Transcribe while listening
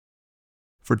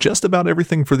for just about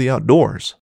everything for the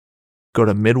outdoors. Go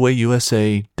to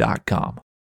MidwayUSA.com.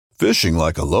 Fishing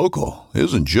like a local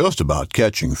isn't just about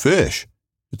catching fish.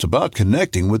 It's about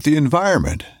connecting with the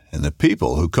environment and the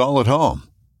people who call it home.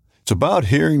 It's about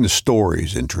hearing the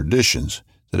stories and traditions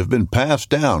that have been passed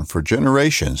down for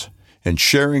generations and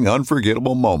sharing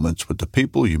unforgettable moments with the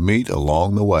people you meet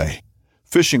along the way.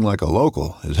 Fishing like a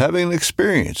local is having an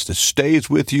experience that stays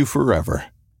with you forever.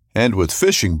 And with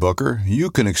Fishing Booker,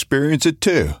 you can experience it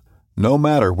too, no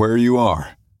matter where you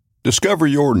are. Discover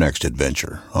your next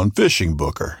adventure on Fishing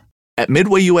Booker. At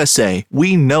Midway USA,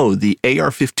 we know the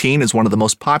AR-15 is one of the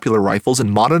most popular rifles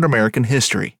in modern American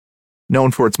history.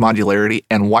 Known for its modularity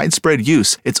and widespread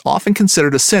use, it's often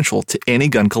considered essential to any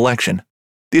gun collection.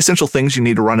 The essential things you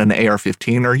need to run an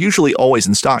AR-15 are usually always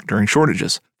in stock during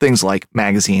shortages, things like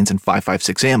magazines and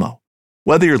 5.56 ammo.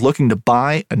 Whether you're looking to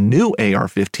buy a new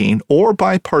AR-15 or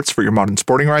buy parts for your modern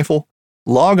sporting rifle,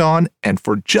 log on and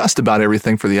for just about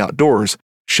everything for the outdoors,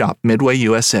 shop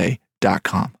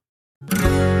MidwayUSA.com.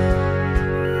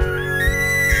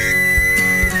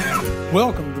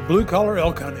 Welcome to Blue Collar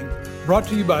Elk Hunting, brought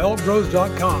to you by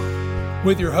ElkGrows.com,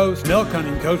 with your host and elk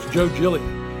hunting coach Joe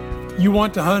Gilliam. You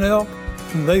want to hunt elk,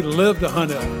 and they live to hunt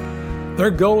elk.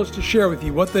 Their goal is to share with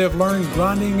you what they have learned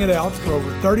grinding it out for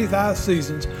over 35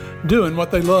 seasons, doing what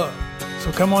they love.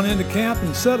 So come on into camp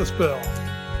and set a spell.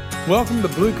 Welcome to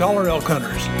Blue Collar Elk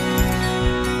Hunters.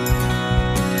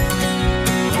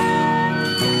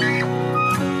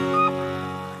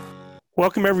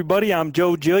 Welcome, everybody. I'm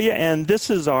Joe Gillia, and this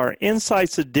is our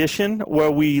Insights edition where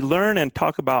we learn and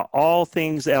talk about all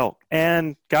things elk.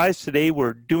 And guys, today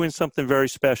we're doing something very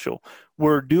special.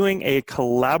 We're doing a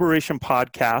collaboration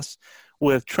podcast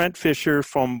with Trent Fisher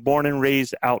from Born and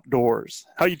Raised Outdoors.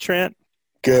 How you, Trent?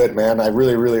 Good, man. I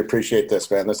really, really appreciate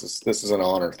this, man. This is an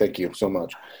honor. Thank you so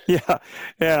much. Yeah.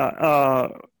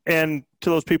 And to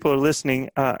those people who are listening,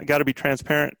 I got to be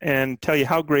transparent and tell you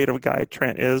how great of a guy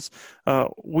Trent is.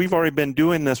 We've already been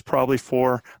doing this probably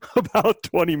for about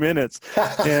 20 minutes,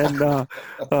 and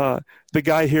the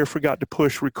guy here forgot to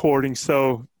push recording.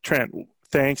 So, Trent,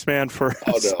 thanks, man, for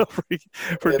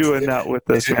doing that with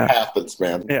us. It happens,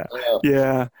 man.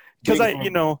 Yeah. Because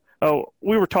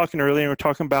we were talking earlier. We were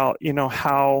talking about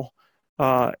how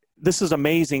this is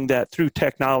amazing that through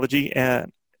technology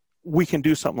and we can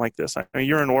do something like this. I mean,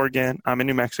 you're in Oregon, I'm in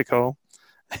New Mexico,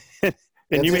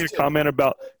 and you made a comment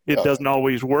about it doesn't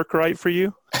always work right for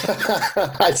you.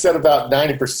 I said about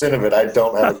 90% of it I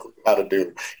don't have a clue how to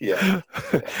do. Yeah.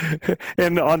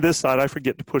 And on this side, I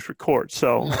forget to push record.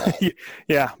 So,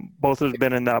 yeah, both of us have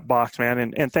been in that box, man.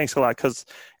 And thanks a lot, because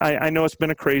I know it's been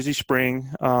a crazy spring.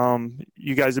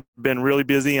 You guys have been really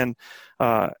busy, and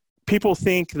people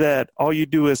think that all you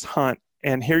do is hunt,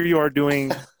 and here you are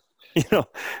doing –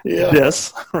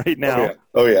 this right now.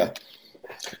 Oh yeah.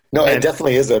 No, it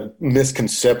definitely is a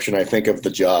misconception, I think, of the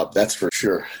job. That's for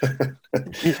sure.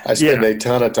 I spend a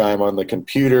ton of time on the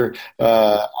computer,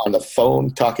 on the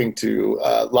phone, talking to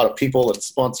a lot of people and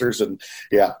sponsors, and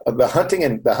the hunting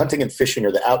and fishing,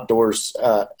 or the outdoors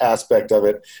aspect of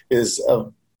it, is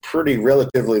a pretty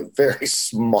relatively very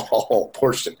small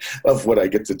portion of what I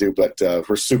get to do. But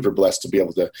we're super blessed to be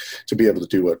able to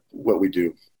do what we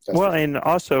do. And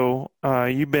also,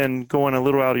 you've been going a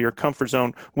little out of your comfort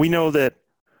zone. We know that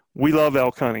we love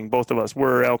elk hunting, both of us.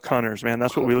 We're elk hunters, man.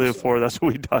 That's what we live for. That's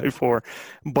what we die for.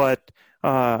 But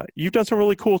you've done some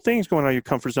really cool things going out of your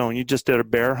comfort zone. You just did a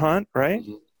bear hunt, right?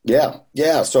 Mm-hmm.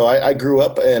 Yeah. So I grew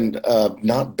up and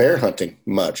not bear hunting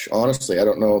much. Honestly, I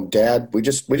don't know, Dad. We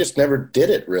just never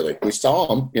did it really. We saw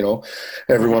them,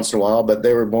 every once in a while, but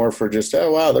they were more for just,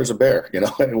 oh wow, there's a bear.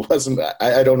 It wasn't.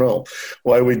 I don't know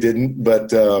why we didn't,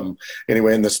 but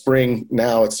anyway, in the spring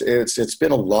now, it's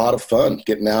been a lot of fun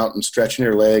getting out and stretching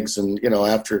your legs, and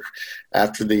after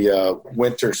the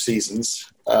winter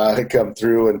seasons come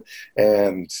through,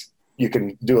 and you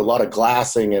can do a lot of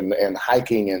glassing and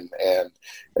hiking, and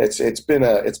it's been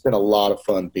a lot of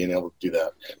fun being able to do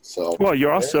that. So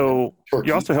you're also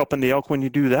helping the elk when you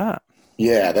do that.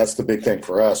 Yeah, that's the big thing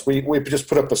for us. We just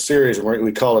put up a series, and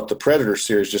we call it the Predator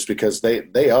series, just because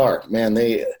they are, man.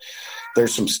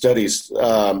 There's some studies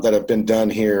that have been done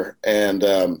here, and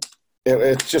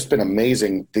it's just been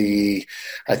amazing.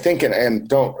 I think, and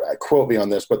don't quote me on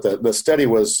this, but the study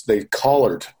was they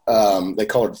collared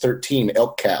 13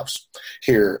 elk calves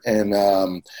here, and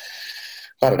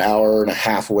about an hour and a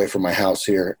half away from my house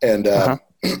here. And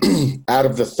out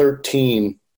of the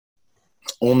 13,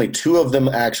 only 2 of them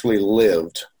actually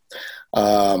lived.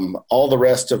 All the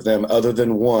rest of them, other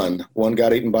than one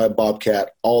got eaten by a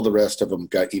bobcat. All the rest of them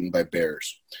got eaten by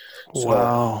bears. So,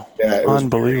 wow. yeah, it was a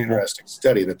very Unbelievable. interesting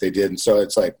study that they did. And so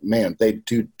it's like, man, they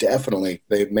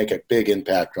make a big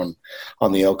impact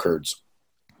on the elk herds.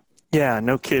 Yeah,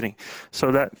 no kidding.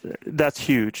 So that's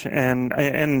huge, and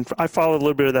I followed a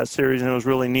little bit of that series, and it was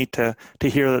really neat to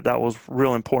hear that was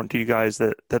real important to you guys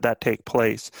that take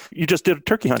place. You just did a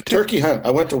turkey hunt too. Turkey hunt.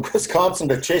 I went to Wisconsin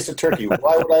to chase a turkey.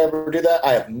 Why would I ever do that?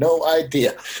 I have no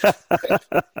idea.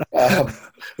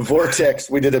 Vortex.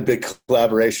 We did a big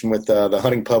collaboration with the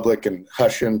Hunting Public and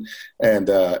Hushin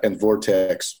and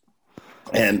Vortex.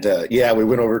 And we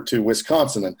went over to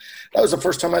Wisconsin, and that was the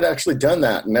first time I'd actually done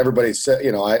that. And everybody said,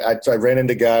 I ran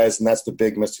into guys, and that's the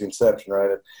big misconception,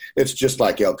 right? It's just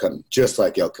like elk hunting,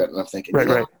 And I'm thinking,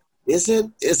 right. Is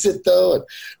it though? And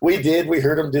we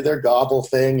heard them do their gobble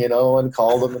thing, and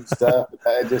call them and stuff.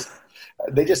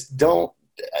 They just don't.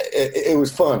 It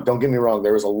was fun. Don't get me wrong.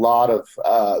 There was a lot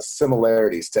of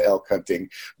similarities to elk hunting,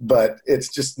 but it's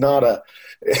just not a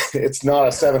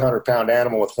 700-pound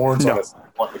animal with horns on it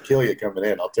wanting to kill you coming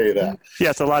in. I'll tell you that.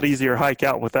 Yeah, it's a lot easier hike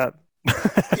out with that.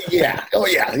 Yeah. Oh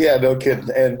yeah. No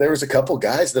kidding. And there was a couple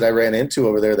guys that I ran into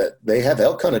over there that they have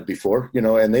elk hunted before,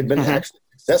 and they've been actually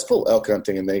successful elk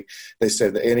hunting, and they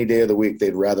said that any day of the week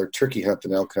they'd rather turkey hunt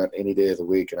than elk hunt any day of the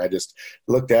week. And I just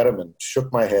looked at them and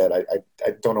shook my head.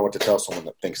 I don't know what to tell someone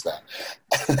that thinks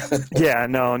that. Yeah,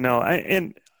 no.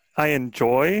 I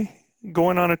enjoy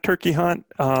going on a turkey hunt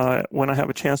when I have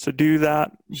a chance to do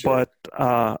that, Sure.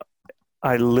 but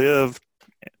I live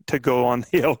to go on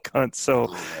the elk hunt,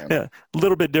 so a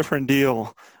little bit different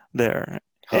deal there.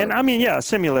 And I mean,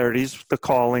 similarities, the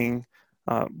calling.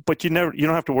 But you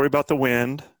don't have to worry about the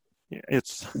wind.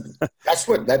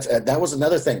 That was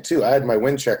another thing too. I had my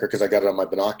wind checker because I got it on my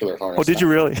binocular harness. Oh, did you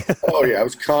really? Oh yeah, I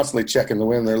was constantly checking the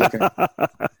wind. They're looking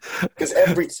because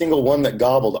every single one that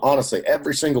gobbled, honestly,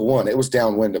 every single one, it was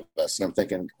downwind of us, and I'm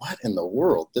thinking, what in the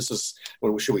world?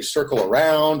 Should we circle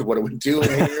around? What are we doing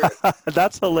here?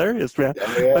 That's hilarious, man.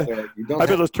 Yeah, I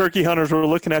bet those turkey hunters were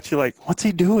looking at you like, "What's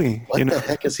he doing? What the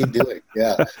heck is he doing?"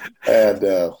 Yeah,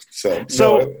 and so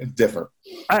it's different.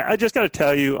 I just got to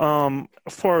tell you,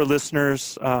 for our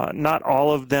listeners, not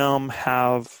all of them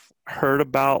have heard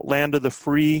about Land of the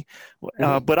Free,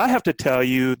 but I have to tell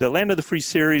you, the Land of the Free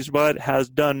series, Bud, has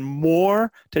done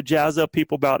more to jazz up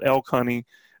people about elk hunting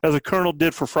as a colonel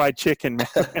did for fried chicken,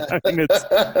 man. I mean,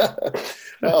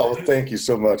 Oh, thank you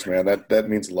so much, man. That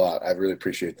means a lot. I really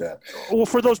appreciate that. Well,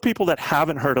 for those people that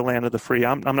haven't heard of Land of the Free,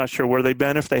 I'm not sure where they've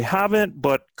been if they haven't,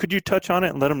 but could you touch on it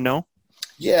and let them know?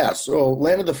 Yeah, so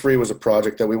Land of the Free was a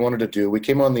project that we wanted to do. We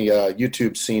came on the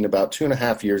YouTube scene about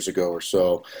 2.5 years ago or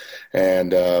so,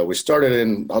 and we started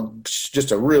in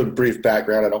just a real brief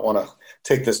background. I don't want to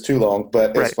take this too long,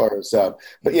 but right. As far as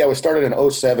we started in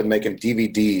 2007 making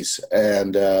DVDs,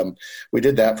 and we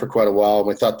did that for quite a while, and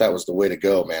we thought that was the way to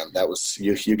go, man. That was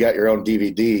you got your own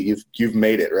DVD, you've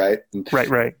made it, right? And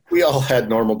right. We all had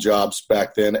normal jobs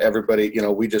back then. Everybody,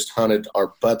 we just hunted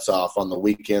our butts off on the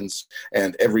weekends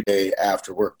and every day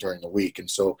after work during the week. And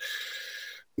so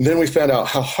then we found out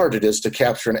how hard it is to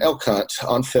capture an elk hunt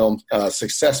on film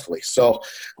successfully. So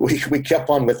we kept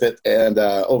on with it. And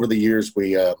over the years,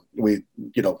 we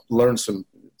learned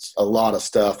a lot of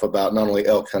stuff about not only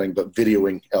elk hunting, but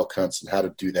videoing elk hunts and how to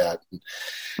do that.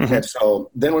 And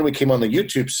so then when we came on the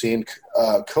YouTube scene,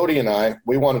 Cody and I,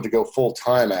 we wanted to go full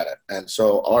time at it. And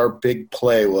so our big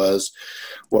play was,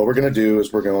 what we're going to do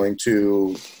is we're going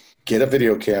to get a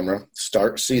video camera,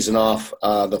 start season off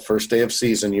the first day of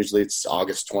season. Usually it's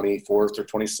August 24th or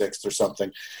 26th or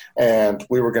something. And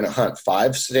we were going to hunt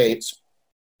 5 states,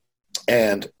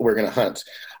 and we're going to hunt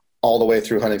all the way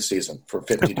through hunting season for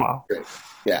 50 Wow. days.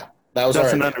 Yeah. That's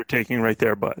an undertaking right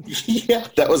there, bud. Yeah,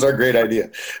 that was our great idea.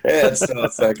 And so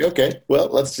it's like, okay, well,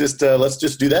 let's just do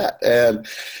that.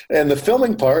 And the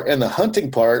filming part and the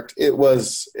hunting part, it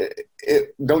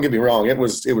don't get me wrong, it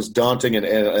was daunting and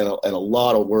a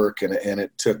lot of work, and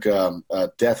it took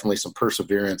definitely some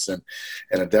perseverance and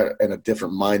a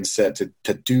different mindset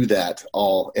to do that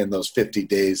all in those 50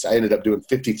 days. I ended up doing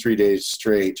 53 days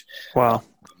straight. Wow.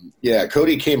 Yeah,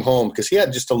 Cody came home because he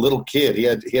had just a little kid. He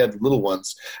had little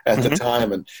ones at the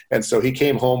time, and so he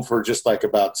came home for just like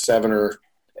about 7 or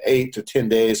 8 to 10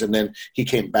 days, and then he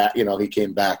came back. He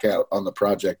came back out on the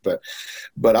project.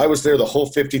 But I was there the whole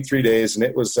 53 days, and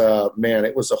it was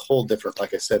it was a whole different,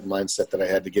 like I said, mindset that I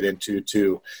had to get into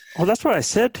too. Well, that's what I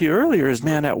said to you earlier. Is,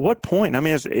 man, at what point? I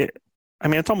mean,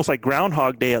 it's almost like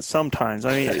Groundhog Day at sometimes.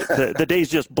 I mean, the days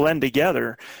just blend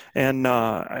together, and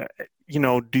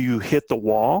do you hit the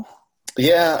wall?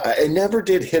 Yeah, I never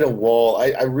did hit a wall.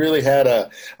 I really had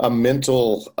a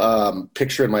mental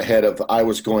picture in my head of I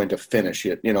was going to finish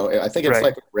it. I think it's Right.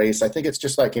 like a race. I think it's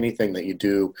just like anything that you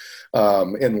do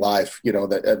in life,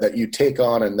 that you take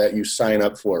on and that you sign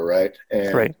up for, right?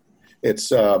 And Right.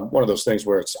 it's one of those things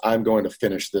where I'm going to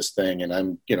finish this thing, and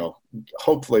I'm,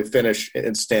 hopefully finish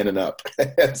and standing up.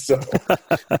 And so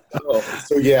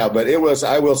yeah, but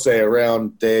I will say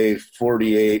around day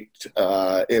 48,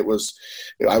 I was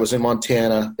in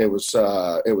Montana. It was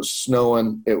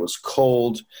snowing. It was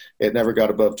cold. It never got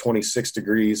above 26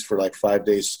 degrees for like 5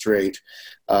 days straight.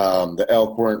 The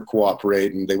elk weren't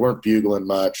cooperating. They weren't bugling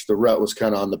much. The rut was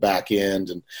kind of on the back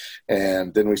end.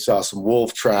 And then we saw some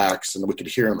wolf tracks, and we could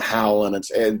hear them howling.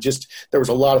 And just, there was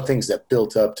a lot of things that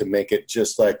built up to make it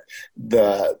just like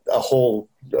a whole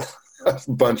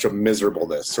bunch of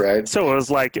miserableness, right? So it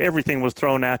was like everything was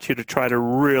thrown at you to try to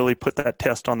really put that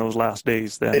test on those last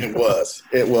days then. It was.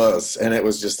 And it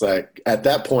was just like, at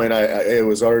that point, I'd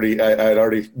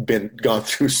already gone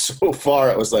through so far.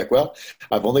 It was like, well,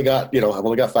 I've only got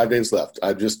 5 days left.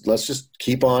 Let's just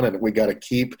keep on. And we got to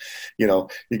keep, you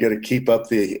got to keep up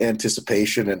the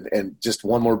anticipation and just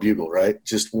one more bugle, right?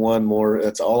 Just one more.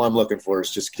 That's all I'm looking for, is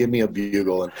just give me a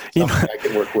bugle and something I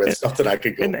can work with, something I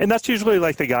can go. And that's usually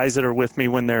like the guys that are with me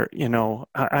when they're,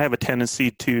 I have a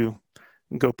tendency to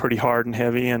go pretty hard and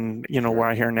heavy, and where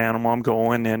I hear an animal, I'm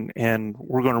going, and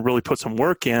we're going to really put some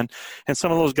work in. And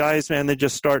some of those guys, man, they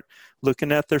just start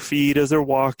looking at their feet as they're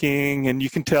walking, and you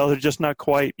can tell they're just not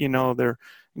quite, they're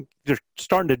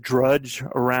starting to drudge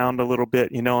around a little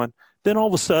bit, and then all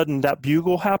of a sudden that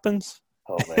bugle happens.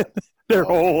 Oh man, their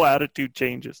whole attitude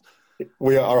changes.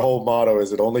 Our whole motto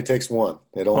is, it only takes one.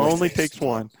 It only takes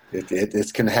one.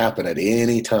 It can happen at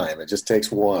any time. It just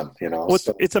takes one, Well,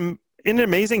 isn't it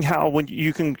amazing how when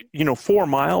you can, 4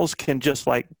 miles can just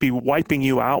like be wiping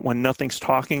you out when nothing's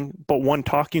talking, but one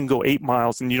talk, you can go 8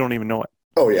 miles and you don't even know it.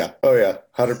 Oh yeah.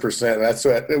 100%. That's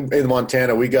what, in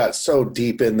Montana, we got so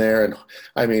deep in there. And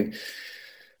I mean,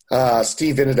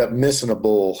 Steve ended up missing a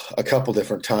bull a couple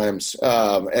different times.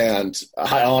 And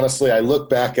I look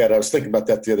back at it. I was thinking about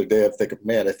that the other day. I'm thinking,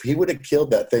 man, if he would have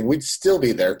killed that thing, we'd still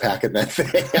be there packing that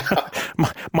thing.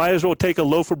 Might as well take a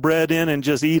loaf of bread in and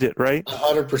just eat it, right?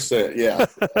 100%. Yeah.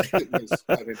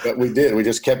 But we did. We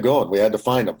just kept going. We had to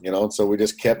find them, and so we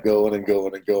just kept going and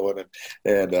going and going.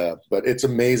 But it's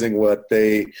amazing what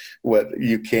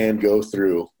you can go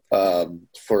through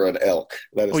for an elk.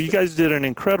 You guys did an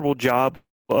incredible job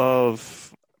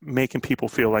of making people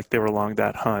feel like they were along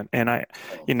that hunt, and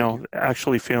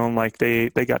actually feeling like they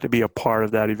got to be a part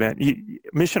of that event.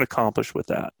 Mission accomplished with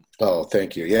that. Oh,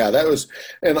 thank you. Yeah, that was,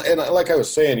 and like I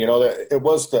was saying, it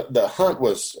was the hunt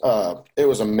was it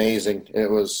was amazing. It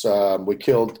was we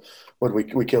killed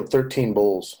 13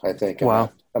 bulls, I think. Wow. In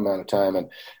that amount of time,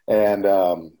 and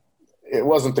it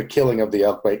wasn't the killing of the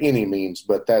elk by any means,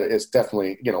 but that is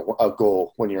definitely a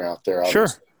goal when you're out there. Obviously.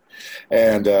 Sure.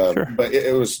 And Sure. But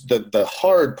it was the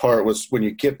hard part was when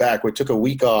you get back. We took a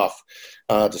week off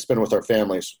to spend with our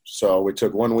families. So we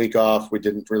took 1 week off. We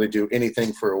didn't really do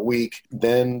anything for a week.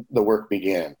 Then the work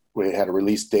began. We had a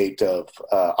release date of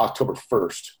October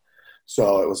 1st.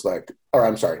 So it was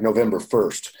November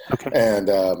 1st. Okay. And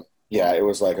it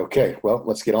was like, okay, well,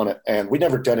 let's get on it. And we'd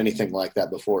never done anything like that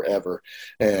before, ever.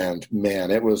 And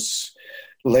man, it was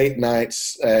late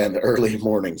nights and early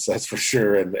mornings, that's for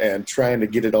sure, and trying to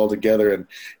get it all together, and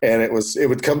it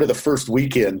would come to the first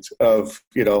weekend of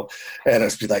and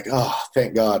it's be like, oh,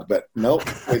 thank God. But nope,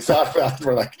 we thought about it.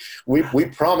 We're like, we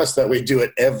promised that we do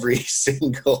it every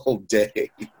single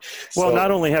day. Well, not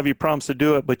only have you promised to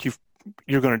do it, but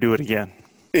you're going to do it again.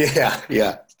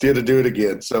 Yeah, did to do it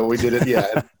again. So we did it.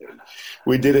 Yeah.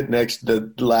 We did it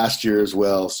the last year as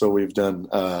well. So we've done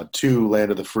 2 Land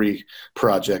of the Free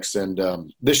projects, and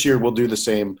this year we'll do the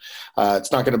same.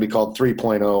 It's not going to be called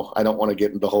 3.0. I don't want to get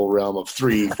into the whole realm of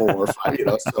 3, 4, 5.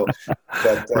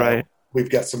 But right. We've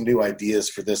got some new ideas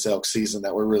for this elk season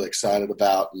that we're really excited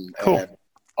about, cool. And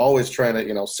always trying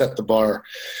to set the bar.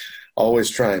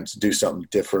 Always trying to do something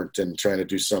different and trying to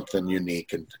do something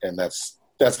unique, and that's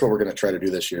what we're going to try to do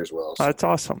this year as well. So. That's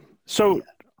awesome. So.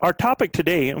 Our topic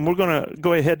today, and we're going to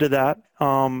go ahead to that,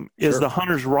 is the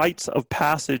hunter's rites of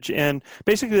passage. And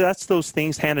basically that's those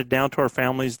things handed down to our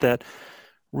families that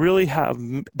really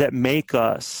that make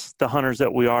us the hunters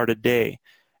that we are today.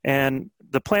 And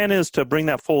the plan is to bring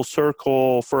that full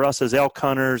circle for us as elk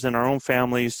hunters and our own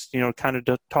families, kind of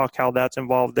to talk how that's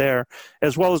involved there,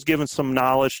 as well as giving some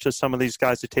knowledge to some of these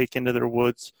guys to take into their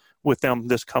woods with them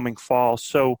this coming fall.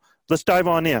 So let's dive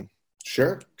on in.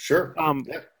 Sure. Yeah.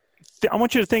 I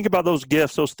want you to think about those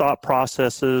gifts, those thought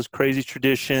processes, crazy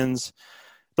traditions,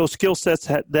 those skill sets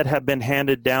that have been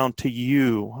handed down to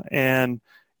you. And,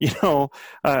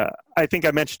 I think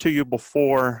I mentioned to you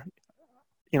before,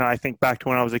 I think back to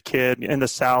when I was a kid in the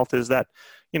South is that,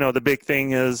 the big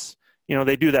thing is,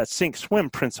 they do that sink swim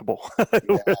principle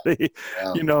where they,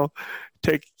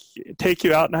 take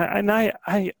you out. And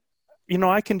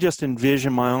I can just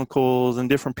envision my uncles and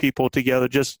different people together,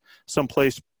 just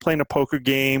someplace playing a poker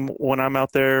game when I'm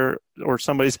out there, or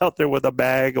somebody's out there with a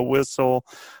bag, a whistle,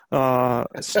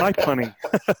 snipe hunting.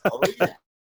 Oh, yeah.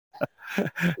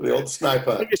 The old snipe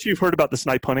hunt. I guess you've heard about the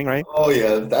snipe hunting, right? Oh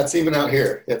yeah, that's even out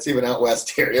here. That's even out west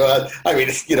here.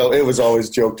 It was always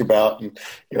joked about, and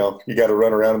you got to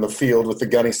run around in the field with the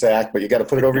gunny sack, but you got to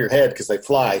put it over your head because they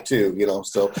fly too.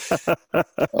 So,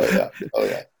 oh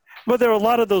yeah. But there are a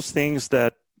lot of those things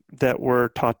that were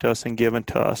taught to us and given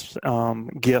to us,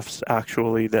 gifts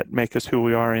actually that make us who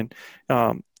we are. And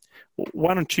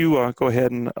why don't you go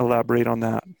ahead and elaborate on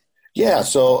that? Yeah.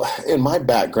 So in my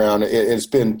background, it's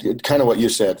been kind of what you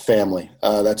said, family.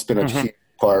 That's been a huge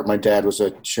part. My dad was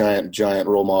a giant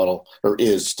role model, or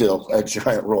is still a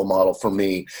giant role model for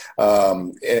me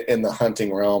in the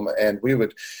hunting realm. And we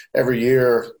would every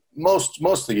year, most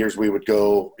of the years we would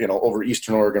go, over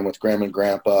Eastern Oregon with Grandma and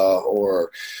Grandpa,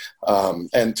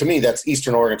 and to me that's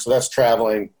Eastern Oregon. So that's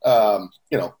traveling, 5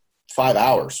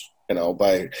 hours,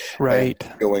 by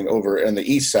going over on the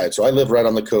east side. So I live right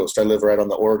on the coast. I live right on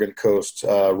the Oregon coast,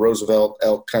 Roosevelt,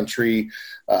 elk country,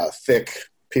 thick.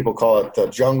 People call it the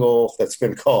jungle. That's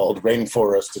been called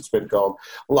rainforest. It's been called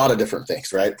a lot of different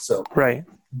things, right? So, right.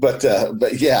 But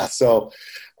yeah. So,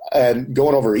 and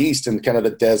going over east and kind of the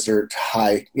desert,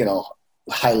 high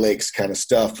lakes kind of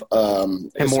stuff.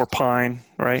 And more pine,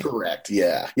 right? Correct.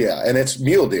 Yeah. And it's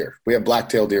mule deer. We have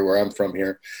black-tailed deer where I'm from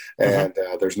here, and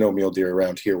there's no mule deer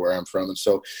around here where I'm from. And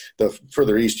so the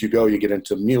further east you go, you get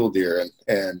into mule deer,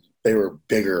 and they were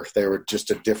bigger. They were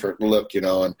just a different look,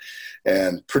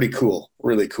 and pretty cool,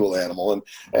 really cool animal.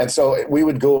 And so we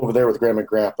would go over there with Grandma and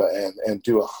Grandpa and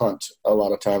do a hunt a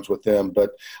lot of times with them. But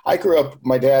I grew up,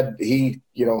 my dad, he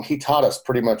taught us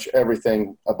pretty much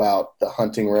everything about the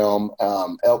hunting realm,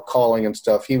 elk calling and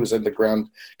stuff. He was in the ground,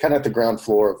 kind of at the ground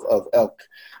floor of elk,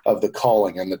 of the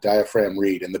calling and the diaphragm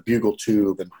reed and the bugle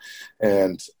tube.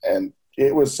 And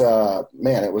it was,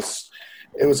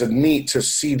 it was a neat to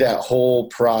see that whole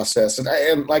process.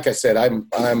 And like I said, I'm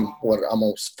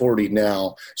almost 40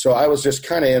 now. So I was just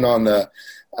kind of in on the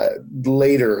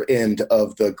later end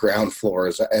of the ground floor,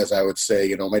 as I would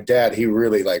say. My dad, he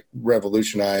really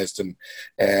revolutionized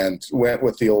and went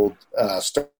with the old,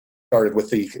 started with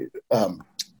the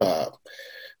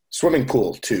swimming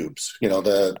pool tubes,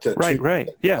 the right.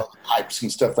 Yeah. Pipes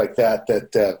and stuff like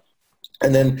that.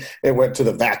 And then it went to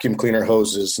the vacuum cleaner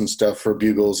hoses and stuff for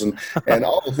bugles and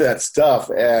all of that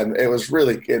stuff. And it was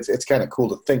really, it's kind of cool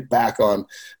to think back on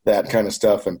that kind of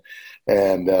stuff and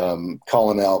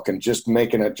calling elk and just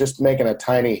making a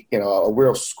tiny, a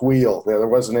real squeal. There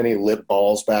wasn't any lip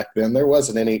balls back then. There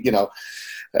wasn't any,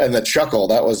 and the chuckle,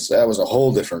 that was a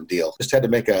whole different deal. Just had to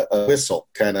make a whistle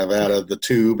kind of out of the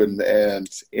tube. And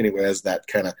anyway, as that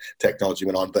kind of technology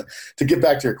went on. But to get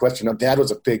back to your question, Dad was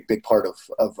a big part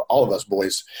of all of us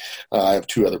boys. I have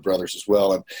 2 other brothers as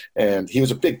well. And he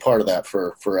was a big part of that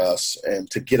for us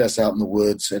and to get us out in the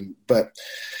woods. But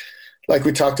like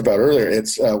we talked about earlier,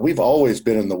 it's we've always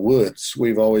been in the woods.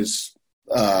 We've always,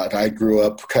 I grew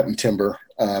up cutting timber.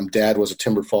 Dad was a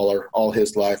timber faller all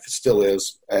his life, still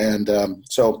is. And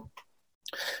so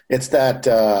it's that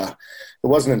it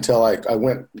wasn't until I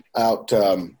went out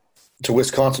to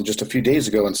Wisconsin just a few days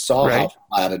ago and saw how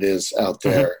flat it is out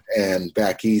there and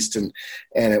back east. And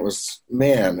it was,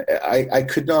 man, I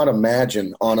could not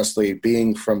imagine, honestly,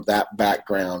 being from that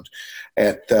background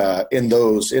in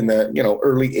the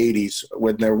early 80s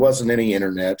when there wasn't any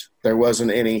internet, there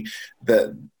wasn't any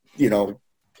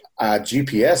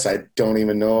GPS, I don't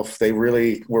even know if they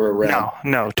really were around.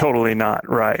 No, totally not.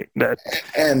 Right.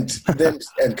 And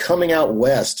coming out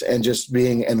west and just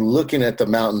being and looking at the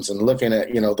mountains and looking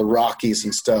at, the Rockies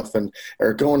and stuff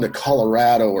or going to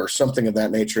Colorado or something of that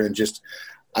nature. And just,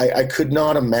 I could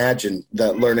not imagine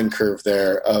that learning curve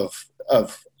there of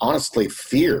honestly,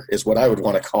 fear is what I would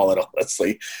want to call it,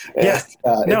 honestly. Yeah.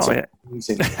 It's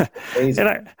amazing.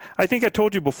 And I think I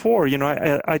told you before,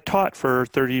 I taught for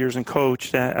 30 years and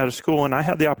coached at a school, and I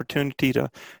had the opportunity to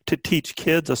teach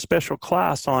kids a special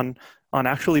class on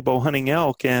actually bow hunting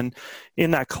elk. And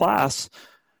in that class,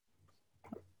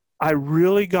 I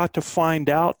really got to find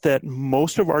out that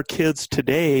most of our kids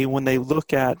today, when they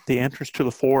look at the entrance to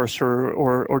the forest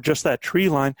or just that tree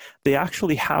line, they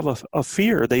actually have a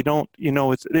fear. They don't,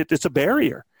 it's a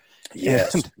barrier.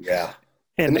 Yes.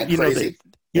 And Isn't that crazy?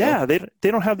 Yeah, they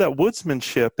don't have that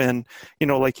woodsmanship. And,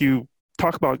 like you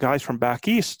talk about guys from back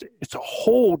east, it's a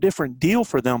whole different deal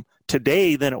for them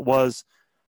today than it was,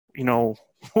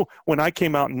 when I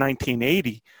came out in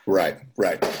 1980. Right.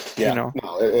 Yeah. No,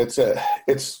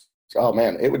 it's oh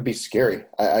man, it would be scary.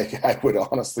 I would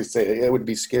honestly say it would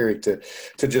be scary to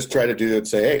just try to do it and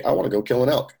say, hey, I want to go kill an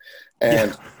elk.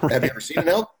 And have you ever seen an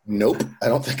elk? Nope. I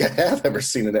don't think I have ever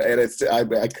seen it. And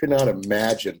I could not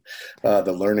imagine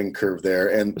the learning curve there.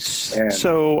 And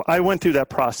so I went through that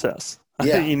process.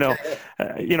 Yeah.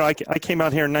 I came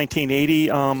out here in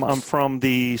 1980. I'm from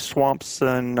the swamps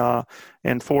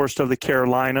and forest of the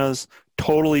Carolinas.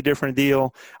 Totally different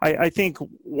deal. I think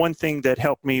one thing that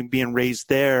helped me being raised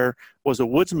there was a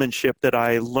woodsmanship that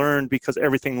I learned because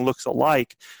everything looks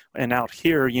alike. And out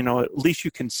here, at least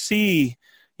you can see,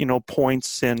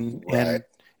 points and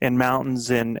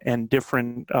mountains and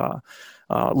different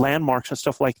landmarks and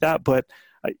stuff like that. But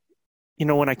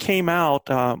when I came out,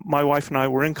 my wife and I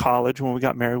were in college when we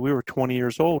got married. We were 20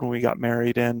 years old when we got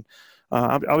married, and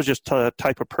I was just a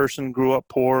type of person, grew up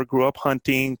poor, grew up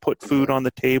hunting, put food on the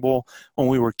table when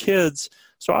we were kids.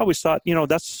 So I always thought,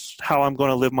 that's how I'm going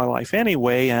to live my life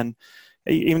anyway. And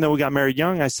even though we got married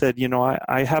young, I said,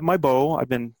 I have my bow. I've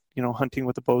been, hunting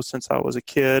with a bow since I was a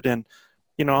kid, and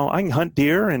I can hunt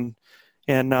deer and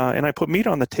I put meat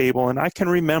on the table. And I can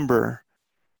remember,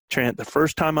 Trent, the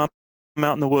first time I'm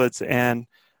out in the woods and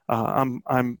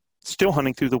I'm still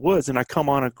hunting through the woods, and I come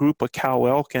on a group of cow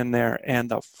elk in there. And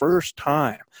the first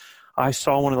time I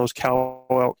saw one of those cow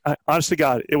elk, honest to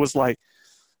God, it was like,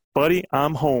 buddy,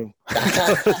 I'm home.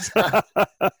 How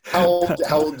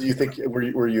old do you think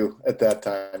were you at that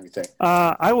time, you think?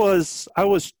 I was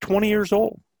 20 years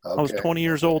old. Okay. I was 20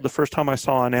 years old the first time I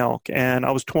saw an elk, and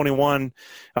I was 21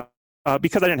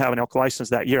 because I didn't have an elk license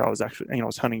that year. I was actually, I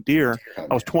was hunting deer.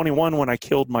 I was 21 when I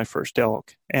killed my first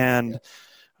elk, and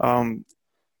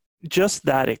just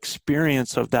that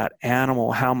experience of that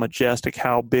animal, how majestic,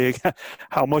 how big,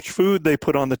 how much food they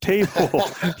put on the table.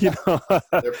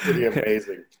 They're pretty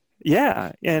amazing.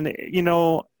 Yeah, and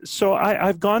so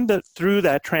I've gone through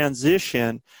that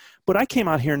transition, but I came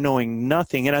out here knowing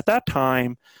nothing, and at that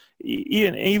time,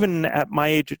 even at my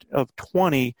age of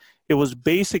 20, it was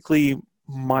basically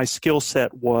my skill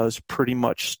set was pretty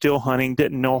much still hunting,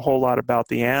 didn't know a whole lot about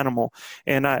the animal.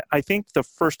 And I think the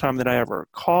first time that I ever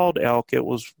called elk, it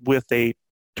was with a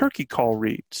turkey call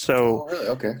reed. So, really?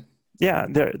 Okay. Yeah,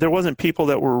 there wasn't people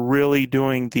that were really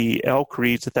doing the elk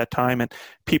reads at that time, and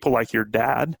people like your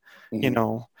dad,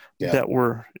 that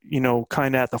were,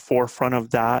 kind of at the forefront of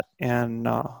that. And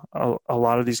a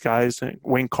lot of these guys,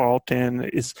 Wayne Carlton,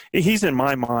 he's in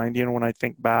my mind, when I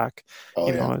think back,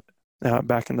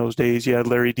 back in those days. You had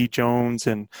Larry D. Jones,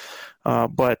 and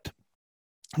but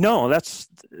no,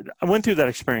 I went through that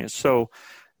experience. So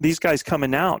these guys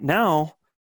coming out now,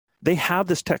 they have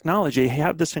this technology, they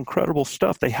have this incredible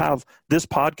stuff. They have this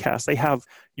podcast, they have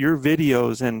your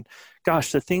videos, and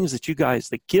gosh, the things that you guys,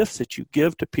 the gifts that you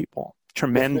give to people,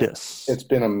 tremendous. It's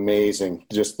been amazing.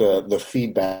 Just the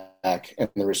feedback and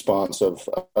the response of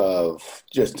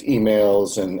just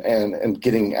emails and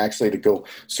getting actually to go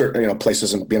certain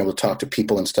places and being able to talk to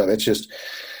people and stuff. It's just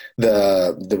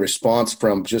the response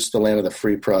from just the Land of the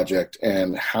Free project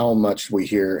and how much we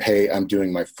hear, hey, I'm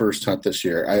doing my first hunt this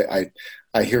year.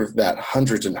 I hear that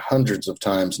hundreds and hundreds of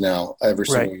times now, every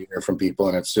single year from people.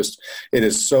 And it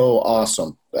is so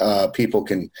awesome. People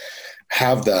can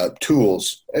have the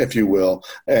tools, if you will,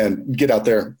 and get out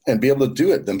there and be able to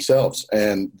do it themselves.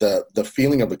 And the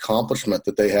feeling of accomplishment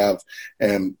that they have,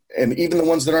 and even the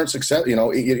ones that aren't successful,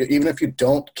 even if you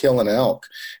don't kill an elk,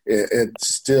 it's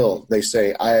still, they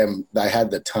say, I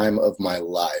had the time of my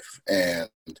life. And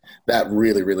that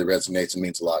really, really resonates and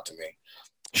means a lot to me.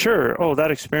 Sure. Oh,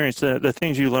 that experience, the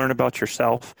things you learn about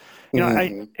yourself,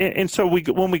 and so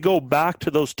when we go back to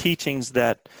those teachings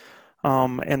that,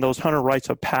 and those 100 rites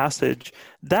of passage,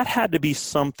 that had to be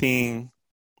something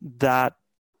that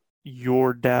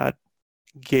your dad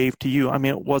gave to you. I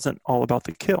mean, it wasn't all about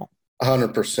the kill.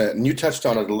 100%. And you touched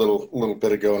on it a little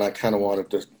bit ago, and I kind of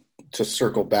wanted to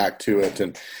circle back to it.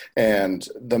 And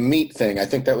the meat thing, I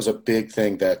think that was a big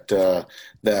thing that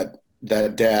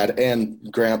dad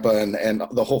and grandpa and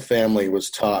the whole family was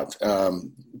taught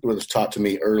to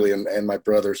me early, and my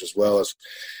brothers as well, as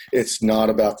it's not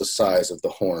about the size of the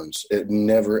horns. It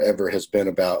never, ever has been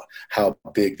about how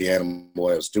big the animal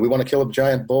is. Do we want to kill a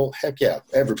giant bull? Heck yeah,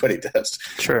 everybody does.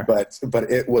 Sure. But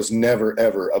it was never,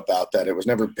 ever about that. It was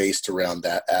never based around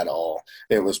that at all.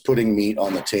 It was putting meat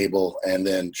on the table and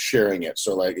then sharing it.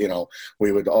 So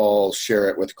we would all share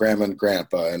it with grandma and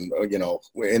grandpa, and,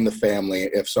 in the family,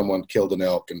 if someone killed an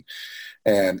elk.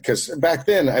 And because back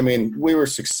then, I mean, we were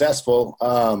successful,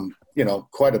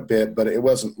 quite a bit, but it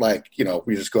wasn't like,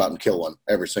 we just go out and kill one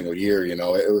every single year.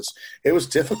 It was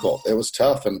difficult. It was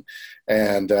tough.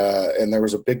 And there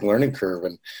was a big learning curve,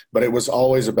 but it was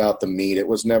always about the meat. It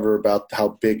was never about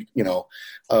how big,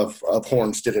 of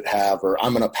horns did it have, or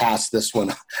I'm going to pass this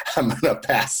one. I'm going to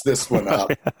pass this one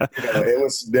up. It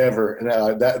was never,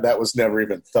 that was never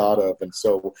even thought of.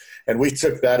 And we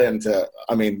took that into,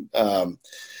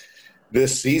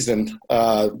 this season,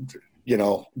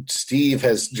 Steve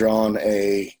has drawn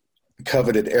a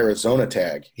coveted Arizona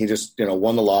tag. He just,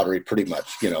 won the lottery pretty much,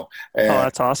 and,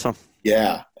 that's awesome.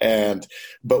 Yeah.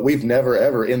 But we've never,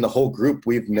 ever in the whole group,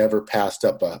 we've never passed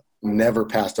up a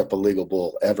legal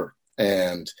bull ever.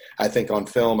 And I think on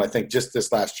film, just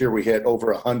this last year, we hit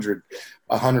over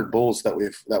 100 bulls that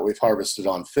we've harvested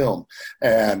on film,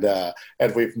 and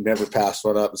we've never passed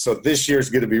one up. So this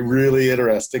year's going to be really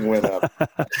interesting when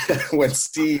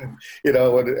Steve,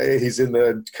 when he's in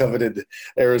the coveted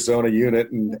Arizona unit,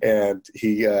 and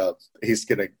he's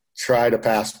going to try to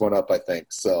pass one up, I think.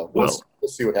 So we'll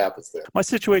see what happens there. My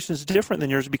situation is different than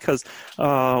yours because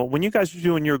when you guys are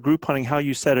doing your group hunting, how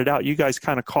you set it out, you guys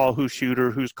kind of call who's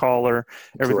shooter, who's caller,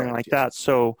 everything Correct, like that.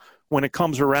 So when it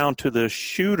comes around to the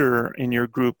shooter in your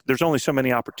group, there's only so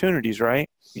many opportunities, right?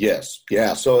 Yes.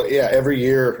 Yeah. So every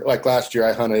year, like last year,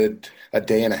 I hunted a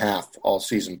day and a half all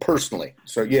season personally.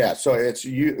 So so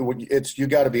you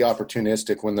got to be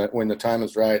opportunistic when the time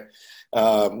is right.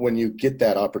 When you get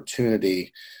that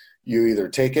opportunity, you either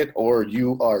take it or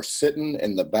you are sitting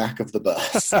in the back of the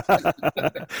bus.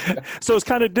 So it's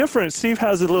kind of different. Steve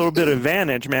has a little bit of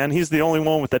advantage, man. He's the only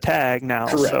one with the tag now.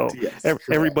 Correct. So yes,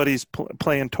 everybody's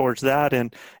playing towards that.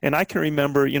 And I can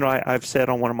remember, I've said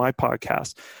on one of my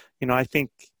podcasts, I think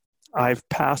I've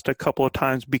passed a couple of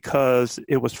times because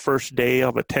it was first day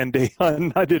of a 10-day hunt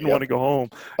and I didn't want to go home.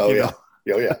 Oh, yeah.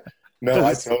 Oh, yeah. No,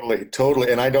 I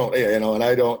totally. And I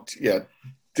don't,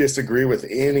 disagree with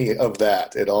any of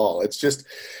that at all. It's just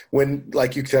when,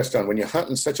 like you touched on, when you hunt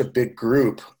in such a big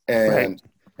group and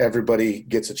everybody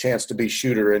gets a chance to be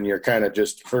shooter, and you're kind of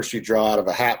just first you draw out of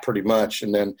a hat pretty much,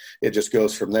 and then it just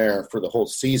goes from there for the whole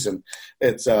season.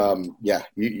 It's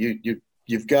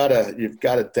you've got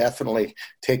to definitely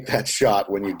take that shot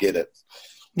when you get it.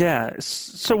 Yeah.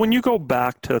 So when you go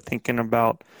back to thinking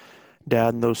about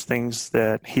Dad and those things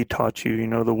that he taught you,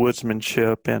 the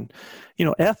woodsmanship and,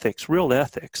 ethics, real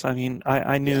ethics. I mean,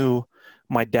 I knew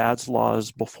my dad's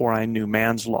laws before I knew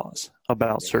man's laws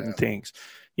about certain things.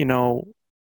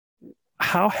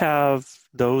 How have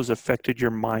those affected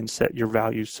your mindset, your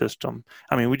value system?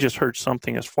 I mean, we just heard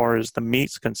something as far as the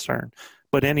meat's concerned,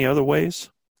 but any other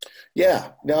ways?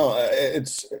 Yeah, no,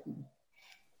 it's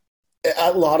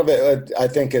a lot of it, I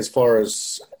think, as far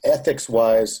as ethics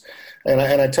wise, and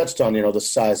I touched on, the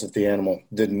size of the animal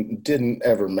didn't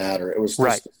ever matter. It was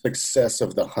just the success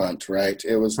of the hunt, right?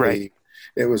 It was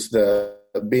the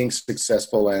being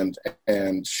successful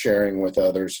and sharing with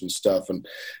others and stuff.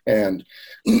 And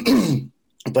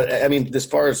but I mean, as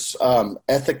far as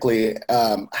ethically,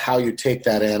 how you take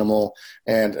that animal,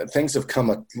 and things have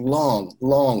come a long,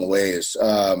 long ways.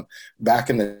 Back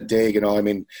in the day,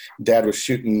 Dad was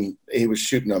shooting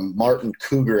a Martin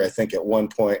Cougar, I think, at one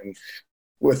point, and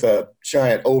with a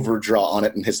giant overdraw on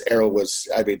it, and his arrow was,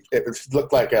 it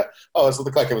looked like it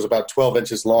was about 12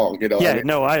 inches long,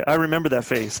 Yeah, I remember that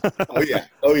phase.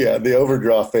 Oh yeah, the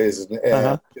overdraw phase,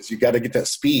 and you got to get that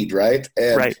speed, right?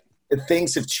 And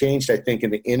things have changed, I think,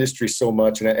 in the industry so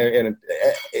much, and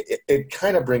it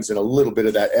kind of brings in a little bit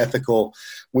of that ethical.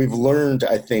 We've learned,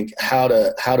 I think, how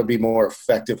to be more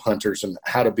effective hunters and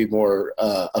how to be more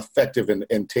effective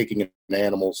in taking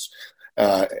animals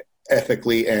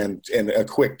ethically and a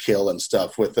quick kill and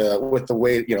stuff with the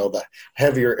weight, the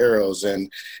heavier arrows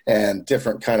and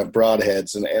different kind of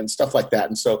broadheads and stuff like that.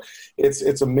 And so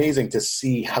it's amazing to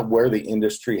see where the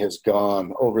industry has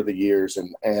gone over the years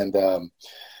and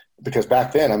because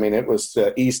back then, it was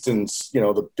Easton's,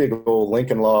 the big old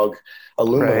Lincoln log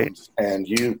aluminum, and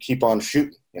you keep on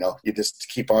shooting, you just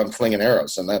keep on flinging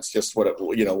arrows, and that's just what it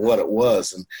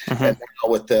was. And now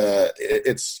with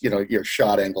it's, your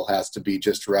shot angle has to be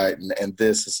just right, and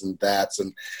this and that's,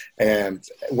 and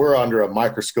we're under a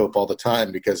microscope all the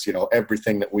time because,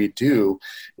 everything that we do,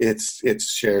 it's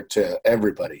shared to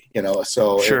everybody,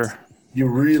 so sure. You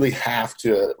really have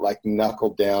to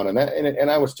knuckle down.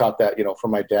 And I was taught that,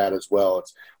 from my dad as well.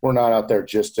 We're not out there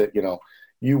just to,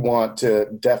 you want to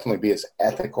definitely be as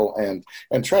ethical and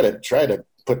try to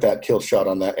put that kill shot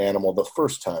on that animal the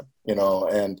first time,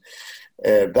 and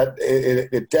And that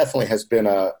it definitely has been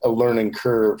a learning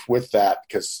curve with that,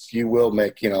 because you will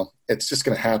make, it's just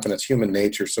going to happen. It's human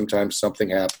nature. Sometimes something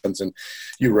happens and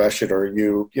you rush it, or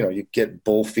you get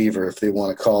bull fever, if they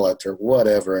want to call it, or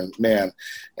whatever. And man,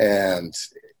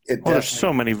 there's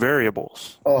so many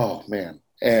variables. Oh man.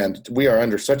 And we are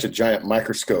under such a giant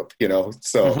microscope,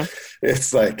 so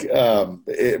it's like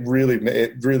it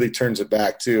really turns it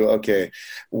back to, okay,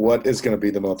 what is going to be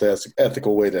the most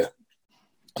ethical way to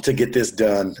get this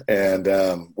done? And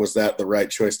was that the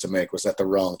right choice to make? Was that the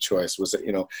wrong choice? Was it,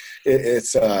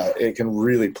 it can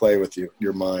really play with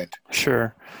your mind.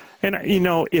 Sure. And,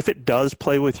 if it does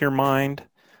play with your mind,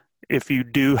 if you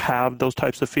do have those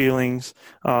types of feelings,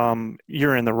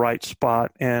 you're in the right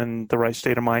spot and the right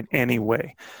state of mind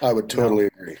anyway. I would totally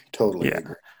agree. Totally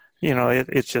agree.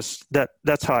 It's just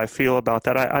that's how I feel about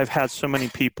that. I've had so many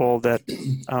people that,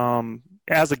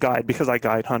 as a guide, because I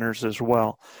guide hunters as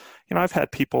well, I've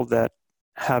had people that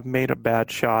have made a bad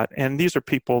shot, and these are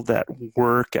people that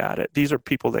work at it. These are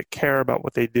people that care about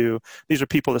what they do. These are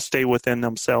people that stay within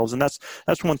themselves, and that's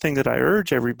one thing that I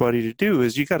urge everybody to do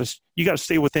is you got to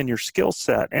stay within your skill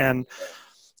set.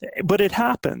 But it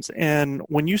happens, and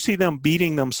when you see them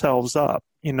beating themselves up,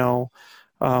 you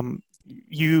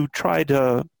try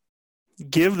to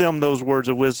give them those words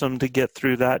of wisdom to get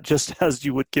through that, just as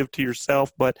you would give to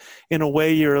yourself. But in a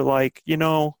way, you're like,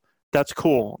 that's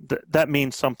cool. That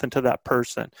means something to that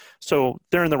person. So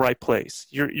they're in the right place.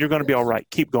 You're going to be all right.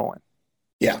 Keep going.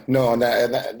 Yeah, no, and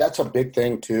that's a big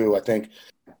thing too. I think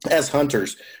as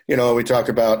hunters, we talk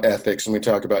about ethics, and we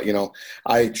talk about,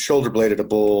 I shoulder bladed a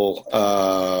bull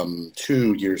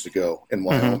 2 years ago in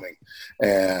Wyoming,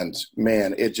 and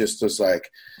man, it just was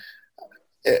like,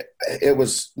 it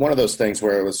was one of those things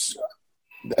where it was,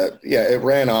 it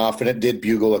ran off, and it did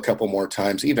bugle a couple more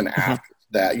times, even after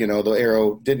that, the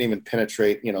arrow didn't even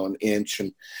penetrate, an inch,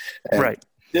 and right.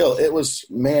 Still, it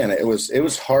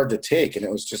was hard to take, and it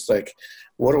was just like,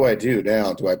 what do I do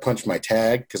now? Do I punch my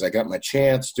tag because I got my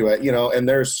chance? Do I, and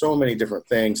there's so many different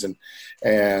things,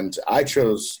 and I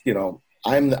chose,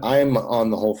 I'm on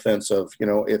the whole fence of,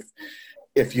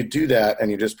 if you do that and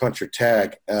you just punch your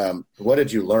tag, what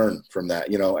did you learn from that?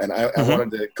 And I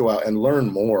wanted to go out and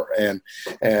learn more. And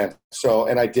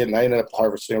I did, and I ended up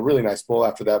harvesting a really nice bull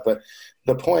after that. But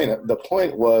the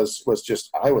point was just,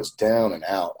 I was down and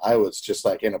out. I was just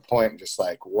like in a point, just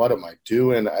like, what am I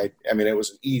doing? I mean, it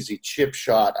was an easy chip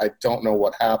shot. I don't know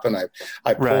what happened.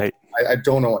 I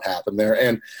don't know what happened there.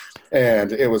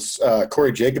 And it was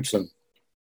Corey Jacobson.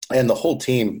 And the whole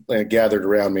team gathered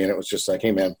around me, and it was just like,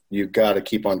 hey, man, you got to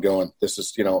keep on going. This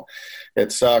is,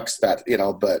 it sucks that,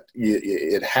 but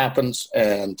it happens,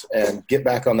 and get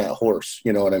back on that horse.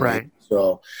 You know what I mean? Right.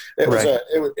 So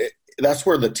that's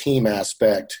where the team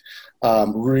aspect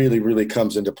really, really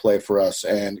comes into play for us.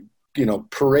 And,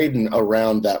 parading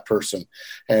around that person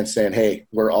and saying, hey,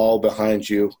 we're all behind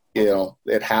you.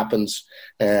 It happens,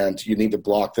 and you need to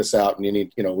block this out, and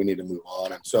we need to move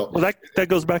on. And so, well, that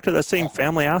goes back to that same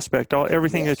family aspect,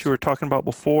 everything that you were talking about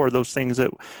before, those things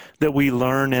that we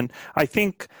learn. And I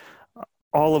think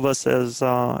all of us as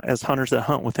hunters that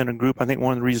hunt within a group, I think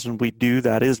one of the reasons we do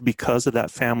that is because of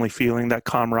that family feeling, that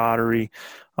camaraderie,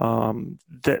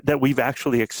 that we've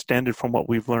actually extended from what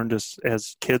we've learned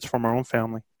as kids from our own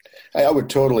family. I would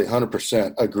totally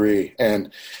 100% agree.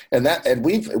 And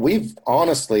we've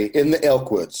honestly, in the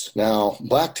elk woods now,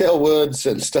 blacktail woods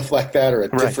and stuff like that are a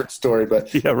different story,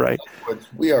 but yeah, right.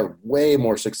 We are way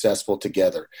more successful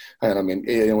together. And I mean,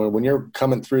 when you're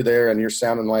coming through there and you're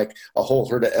sounding like a whole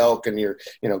herd of elk, and you're,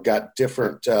 got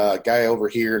different guy over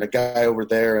here and a guy over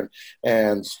there,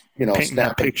 and painting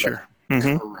that picture.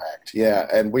 Mm-hmm. Correct. Yeah.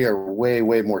 And we are way,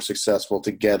 way more successful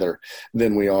together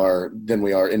than we are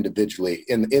individually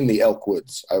in the elk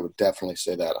woods. I would definitely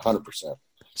say that 100%.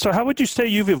 So how would you say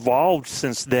you've evolved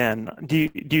since then? Do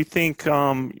you think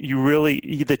you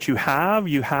really, that you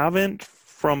haven't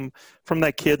from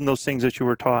that kid and those things that you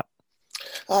were taught?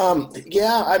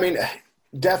 Yeah, I mean,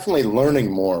 definitely learning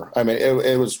more. I mean,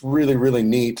 it was really, really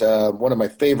neat. One of my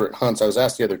favorite hunts, I was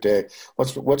asked the other day,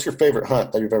 what's your favorite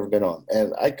hunt that you've ever been on?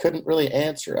 And I couldn't really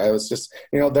answer. I was just,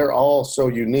 they're all so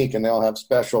unique, and they all have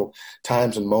special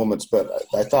times and moments. But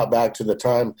I thought back to the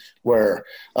time where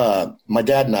my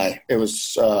dad and I, it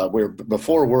was, we were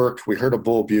before work, we heard a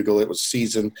bull bugle, it was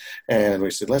season, and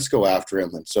we said, let's go after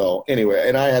him. And so anyway,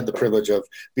 and I had the privilege of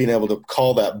being able to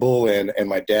call that bull in, and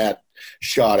my dad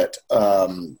shot it.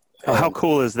 How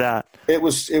cool is that? It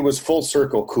was full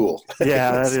circle cool.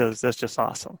 Yeah, that's just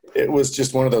awesome. It was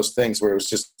just one of those things where it was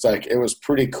just like, it was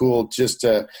pretty cool just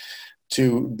to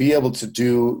be able to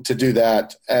do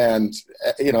that. And,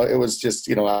 it was just,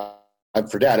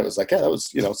 for Dad, it was like, yeah, that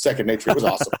was, second nature. It was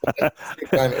awesome.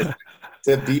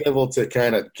 To be able to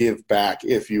kind of give back,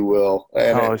 if you will.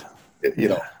 And you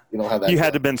know how that you goes.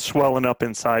 had to have been swelling up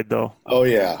inside though. Oh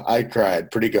yeah, I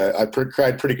cried pretty good. I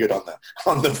cried pretty good on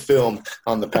the film,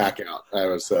 on the pack out. I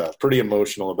was pretty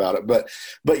emotional about it,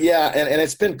 but yeah, and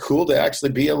it's been cool to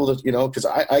actually be able to, because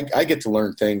I get to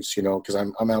learn things, because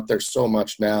I'm out there so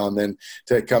much now, and then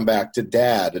to come back to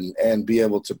Dad and be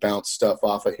able to bounce stuff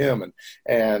off of him,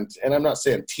 and I'm not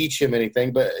saying teach him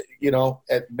anything, but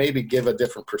maybe give a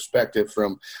different perspective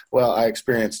from, well, I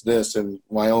experienced this in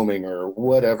Wyoming or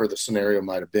whatever the scenario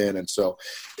might have been. And so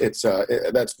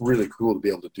that's really cool to be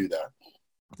able to do that.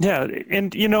 Yeah.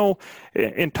 And,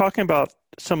 in talking about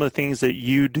some of the things that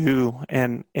you do,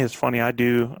 and it's funny,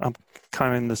 I'm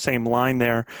kind of in the same line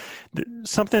there.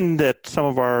 Something that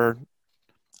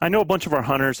I know a bunch of our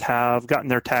hunters have gotten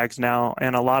their tags now,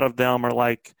 and a lot of them are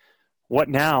like, what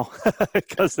now?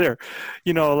 Because they're,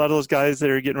 a lot of those guys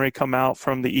that are getting ready to come out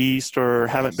from the East or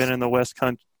haven't been in the West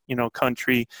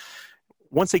country.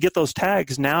 Once they get those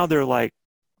tags, now they're like,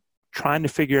 trying to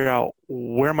figure out,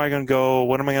 where am I going to go?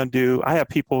 What am I going to do? I have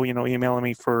people, emailing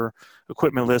me for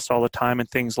equipment lists all the time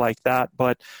and things like that.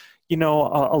 But, a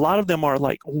lot of them are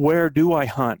like, where do I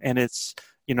hunt? And it's,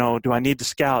 do I need to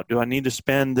scout? Do I need to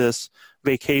spend this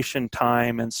vacation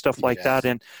time and stuff like that?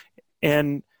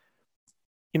 And,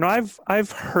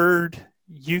 I've heard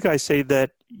you guys say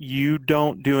that you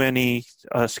don't do any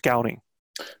scouting.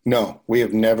 No, we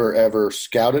have never, ever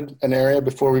scouted an area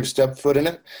before we've stepped foot in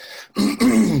it.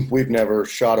 We've never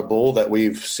shot a bull that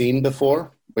we've seen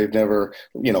before. We've never,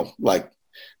 like a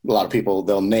lot of people,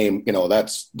 they'll name,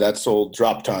 that's old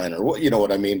Drop Tine or what, you know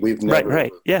what I mean? We've never.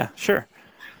 Right. Yeah, sure.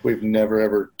 We've never,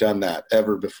 ever done that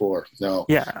ever before. No.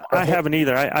 Yeah, I haven't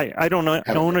either. I don't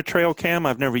own a trail cam.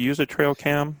 I've never used a trail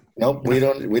cam. Nope, we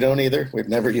don't either. We've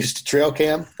never used a trail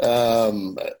cam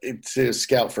to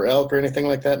scout for elk or anything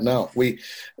like that. No, we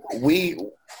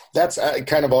that's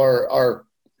kind of our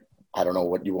I don't know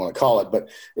what you want to call it, but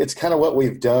it's kind of what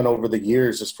we've done over the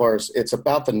years as far as it's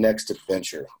about the next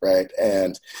adventure, right?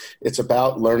 And it's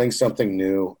about learning something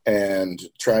new and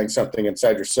trying something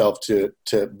inside yourself to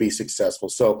be successful.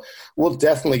 So we'll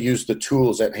definitely use the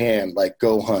tools at hand, like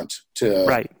Go Hunt to,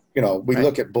 right. We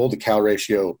look at bull to cow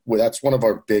ratio. That's one of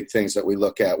our big things that we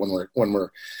look at when we're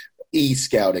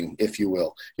e-scouting, if you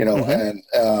will,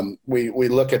 and we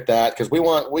look at that because we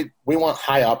want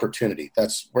high opportunity.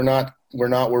 We're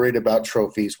not worried about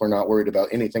trophies. We're not worried about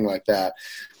anything like that.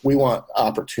 We want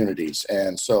opportunities.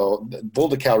 And so the bull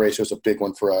to cow ratio is a big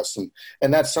one for us.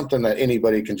 And that's something that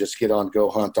anybody can just get on Go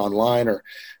Hunt online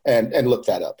and look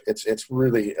that up. It's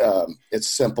really, it's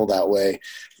simple that way.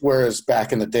 Whereas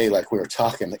back in the day, like we were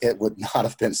talking, it would not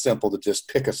have been simple to just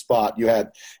pick a spot. You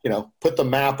had, put the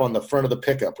map on the front of the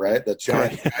pickup, right? The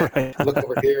giant right. Look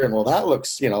over here and that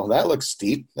looks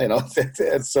steep,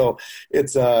 and so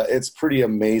it's pretty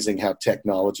amazing how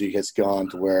technology has gone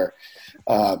to where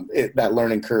that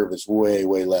learning curve is way,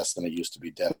 way less than it used to be,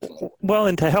 definitely. Well,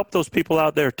 and to help those people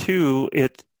out there too,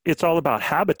 it's all about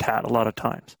habitat a lot of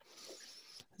times.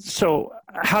 So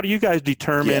how do you guys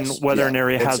determine whether an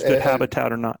area has good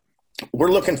habitat or not?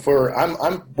 We're looking for,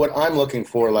 what I'm looking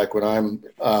for, like when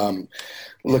I'm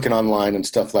looking online and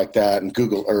stuff like that and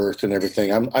Google Earth and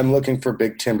everything, I'm looking for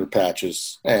big timber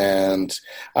patches, and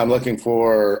I'm looking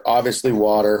for obviously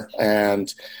water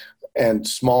and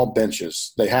small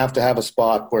benches. They have to have a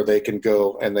spot where they can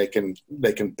go and they can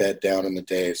bed down in the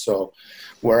day. So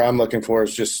where I'm looking for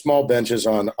is just small benches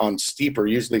on steeper,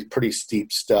 usually pretty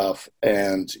steep stuff,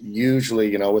 and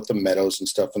usually, with the meadows and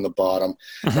stuff in the bottom.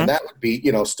 Mm-hmm. And that would be,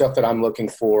 stuff that I'm looking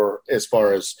for as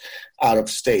far as out of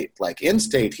state. Like in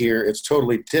state here, it's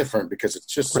totally different because it's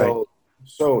just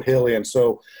so hilly and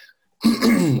so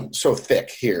thick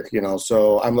here,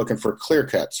 so I'm looking for clear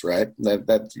cuts, right?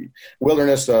 That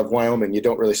wilderness of Wyoming, you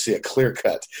don't really see a clear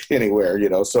cut anywhere,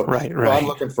 so right. I'm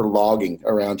looking for logging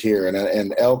around here,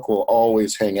 and elk will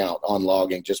always hang out on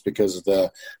logging just because of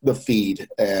the feed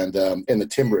and in the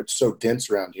timber. It's so dense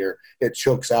around here, it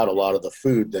chokes out a lot of the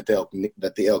food that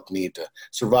the elk need to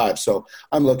survive. So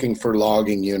I'm looking for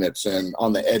logging units and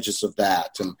on the edges of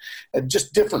that, and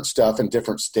just different stuff in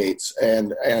different states,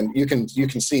 and you can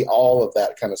see all of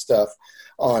that kind of stuff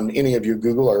on any of your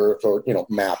Google Earth or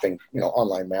mapping,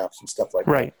 online maps and stuff like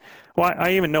that. Right. Well,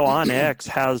 I even know OnX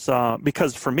has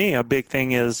because for me a big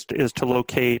thing is to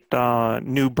locate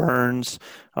new burns,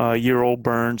 year-old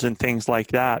burns, and things like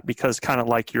that. Because kind of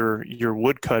like your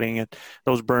wood cutting,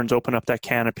 those burns open up that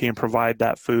canopy and provide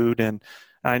that food. And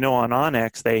I know on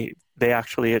OnX they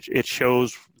actually it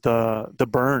shows the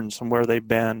burns and where they've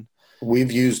been.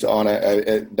 We've used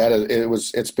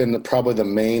it's been probably the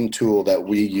main tool that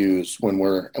we use when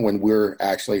we're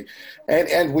actually,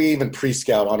 and we even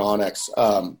pre-scout on Onyx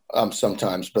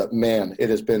sometimes, but man, it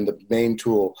has been the main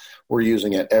tool. We're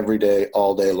using it every day,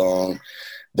 all day long.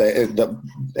 And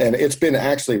it's been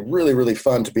actually really, really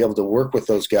fun to be able to work with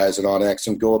those guys at Onyx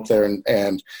and go up there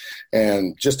and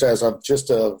just as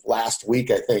of last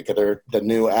week, I think the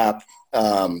new app,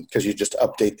 because you just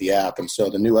update the app. And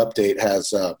so the new update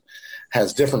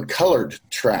has different colored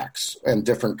tracks and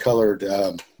different colored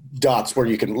dots where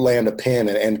you can land a pin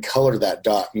and color that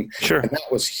dot. And, sure. And that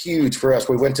was huge for us.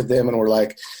 We went to them and we're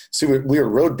like, see, we were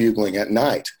road bugling at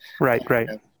night. Right.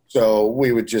 So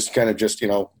we would just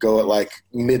go at like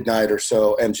midnight or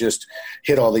so and just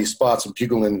hit all these spots and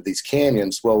bugle into these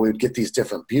canyons. Well, we'd get these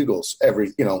different bugles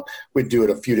we'd do it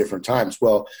a few different times.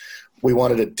 Well, we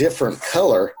wanted a different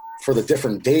color for the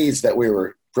different days that we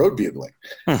were road bugling.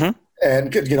 Mm-hmm.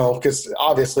 And, because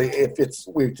obviously if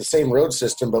we the same road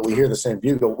system, but we hear the same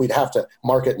bugle, we'd have to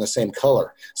mark it in the same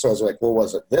color. So I was like, well,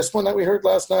 was it this one that we heard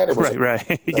last night? Or was right.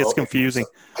 It gets confusing.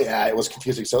 Yeah, it was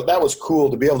confusing. So that was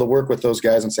cool to be able to work with those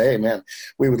guys and say, hey, man,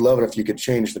 we would love it if you could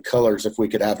change the colors, if we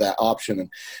could have that option.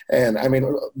 And I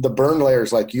mean, the burn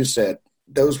layers, like you said,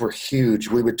 those were huge.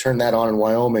 We would turn that on in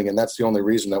Wyoming, and that's the only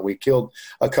reason that we killed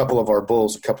a couple of our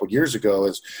bulls a couple of years ago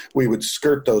is we would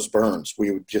skirt those burns.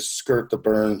 We would just skirt the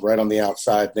burn right on the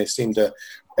outside, and they seemed to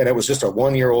 – and it was just a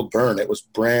 1-year-old burn. It was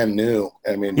brand new.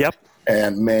 I mean, yep.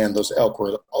 And, man, those elk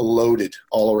were loaded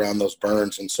all around those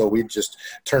burns, and so we'd just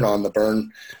turn on the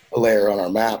burn layer on our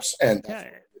maps and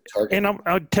target. And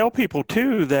I would tell people,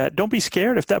 too, that don't be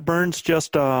scared if that burn's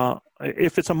just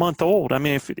if it's a month old. I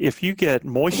mean, if you get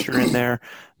moisture in there,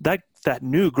 that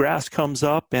new grass comes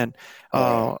up. And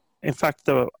in fact,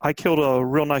 I killed a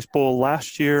real nice bull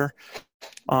last year,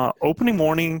 opening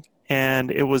morning,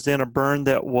 and it was in a burn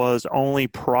that was only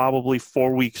probably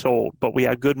 4 weeks old. But we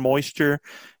had good moisture,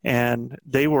 and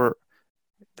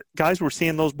guys were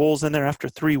seeing those bulls in there after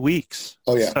 3 weeks.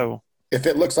 Oh yeah. So if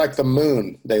it looks like the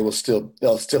moon, they'll still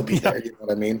be there. You know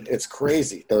what I mean? It's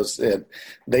crazy.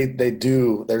 They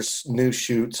do. There's new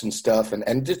shoots and stuff,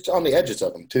 and just on the edges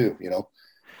of them too.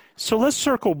 So let's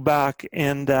circle back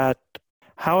in that.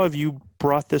 How have you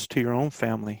brought this to your own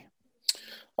family?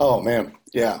 Oh man,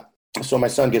 yeah. So my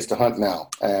son gets to hunt now,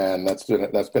 and that's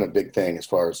been a big thing as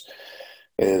far as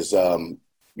the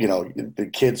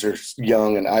kids are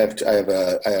young, and I have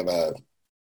a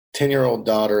 10-year-old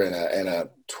daughter and a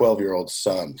 12-year-old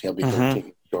son. He'll be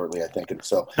 13 shortly, I think. And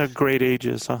so great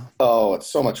ages, huh? Oh, it's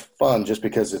so much fun just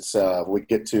because it's we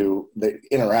get to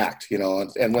interact,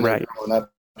 and when they're growing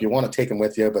up, you want to take them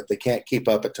with you, but they can't keep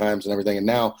up at times and everything. And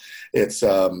now it's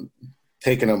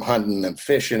taking them hunting and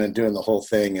fishing and doing the whole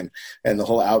thing and the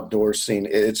whole outdoor scene.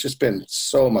 It's just been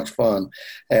so much fun.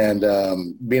 And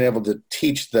being able to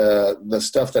teach the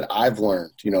stuff that I've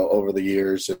learned, over the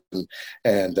years.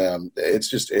 And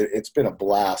it's been a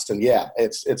blast. And yeah,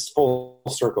 it's full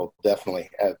circle, definitely,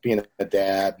 being a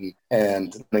dad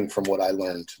and learning from what I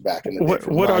learned back in the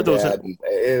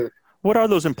day. What are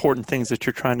those important things that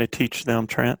you're trying to teach them,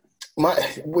 Trent?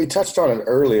 We touched on it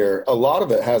earlier. A lot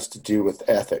of it has to do with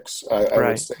ethics. I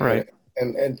would say. Right.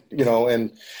 And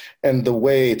the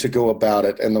way to go about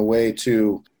it, and the way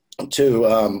to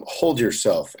hold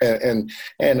yourself, and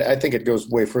I think it goes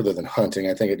way further than hunting.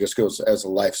 I think it just goes as a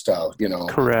lifestyle.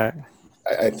 Correct.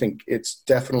 I think it's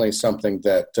definitely something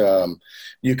that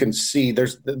you can see.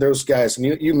 There's those guys,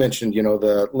 and you mentioned,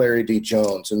 the Larry D.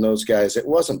 Jones and those guys. It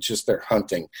wasn't just their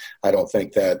hunting. I don't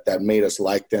think that made us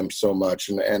like them so much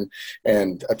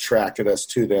and attracted us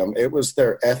to them. It was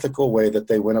their ethical way that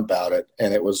they went about it,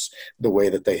 and it was the way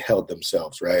that they held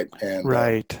themselves, right? And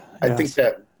I think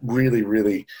that really,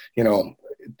 really,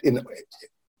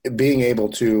 being able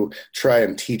to try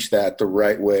and teach that the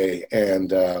right way.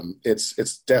 And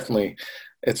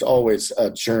it's always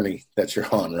a journey that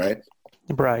you're on, right?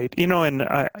 Right. And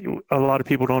a lot of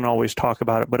people don't always talk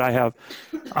about it, but I have,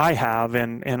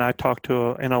 and I talk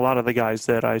to, and a lot of the guys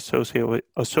that I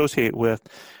associate with,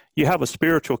 you have a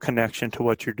spiritual connection to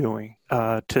what you're doing,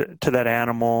 to that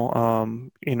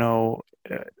animal,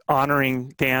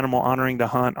 honoring the animal, honoring the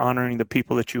hunt, honoring the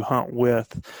people that you hunt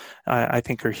with, I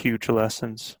think are huge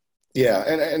lessons. Yeah.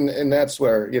 And that's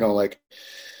where, like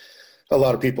a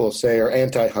lot of people say, or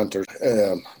anti-hunters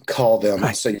call them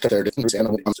and say they're different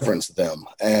to them.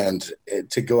 And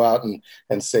to go out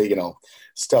and say,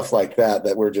 stuff like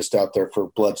that we're just out there for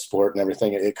blood sport and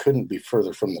everything, it couldn't be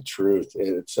further from the truth.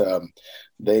 It's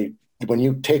when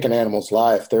you take an animal's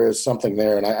life, there is something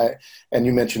there. And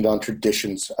you mentioned on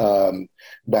traditions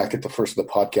back at the first of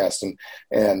the podcast,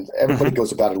 and everybody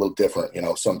goes about it a little different.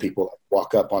 Some people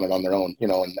walk up on it on their own,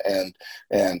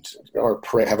 and or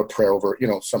pray, have a prayer over,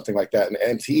 something like that.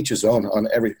 And to each his own on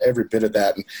every bit of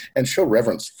that, and show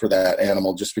reverence for that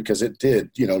animal, just because it did,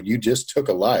 you just took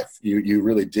a life. You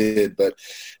really did. But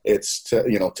it's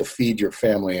to feed your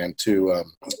family and to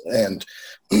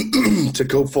to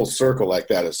go full circle like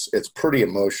that it's pretty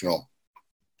emotional.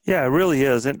 Yeah, it really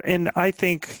is. And I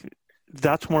think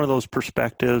that's one of those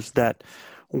perspectives that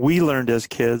we learned as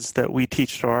kids, that we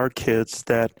teach to our kids,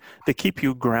 that keep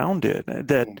you grounded,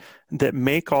 that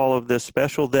make all of this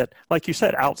special, that, like you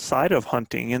said, outside of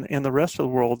hunting and in the rest of the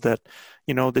world, that,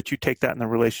 that you take that in the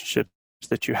relationships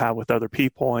that you have with other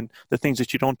people and the things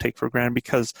that you don't take for granted,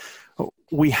 because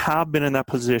we have been in that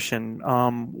position.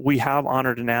 We have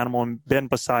honored an animal and been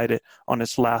beside it on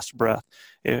its last breath.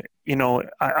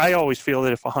 I always feel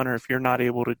that if you're not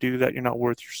able to do that, you're not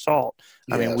worth your salt.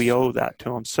 I mean, we owe that to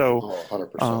them. So,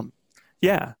 100%.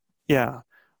 Yeah.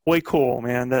 Way cool,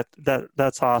 man.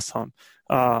 That's awesome.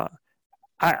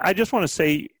 I just want to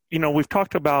say, we've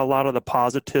talked about a lot of the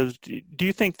positives. Do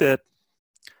you think that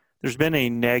there's been any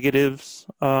negatives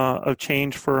of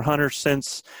change for hunters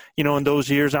since, in those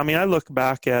years? I mean, I look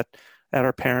back at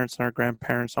our parents and our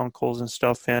grandparents, uncles and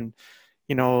stuff, and,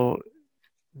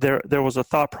 there was a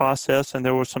thought process and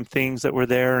there were some things that were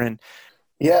there. And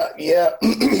yeah.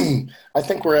 I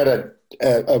think we're at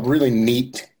a really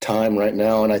neat time right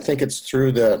now. And I think it's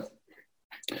through the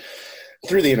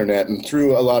internet and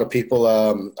through a lot of people.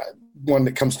 One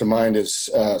that comes to mind is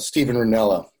Steven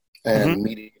Rinella, and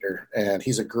Meat Eater, and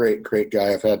he's a great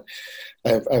guy.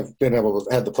 I've been able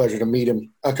to have the pleasure to meet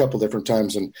him a couple different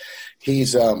times, and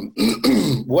he's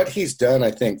what he's done,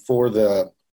 I think, for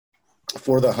the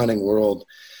hunting world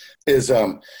is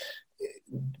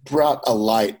brought a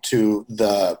light to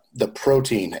the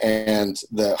protein and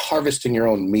the harvesting your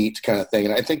own meat kind of thing.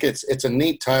 And I think it's a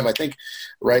neat time. I think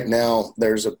right now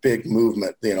there's a big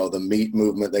movement, the meat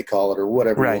movement, they call it, or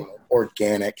whatever, right.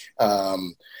 Organic,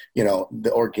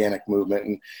 the organic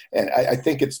movement. And I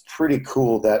think it's pretty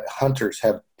cool that hunters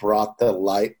have brought the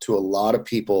light to a lot of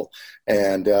people.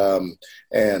 And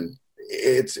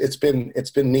it's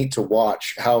been neat to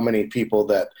watch how many people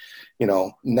that,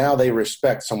 now they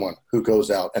respect someone who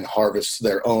goes out and harvests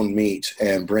their own meat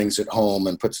and brings it home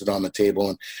and puts it on the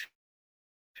table.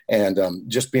 And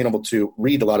just being able to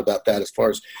read a lot about that, as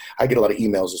far as I get a lot of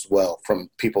emails as well from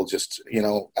people just,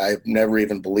 I've never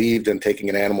even believed in taking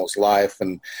an animal's life,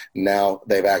 and now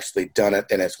they've actually done it,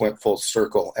 and it's went full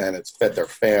circle, and it's fed their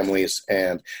families,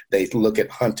 and they look at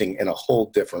hunting in a whole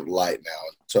different light now.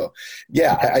 So,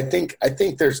 yeah, I think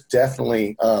there's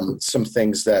definitely some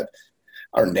things that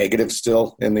are negative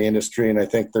still in the industry, and I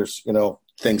think there's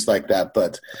things like that,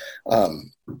 but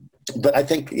I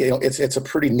think it's a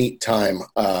pretty neat time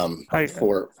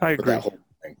for that whole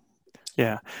thing.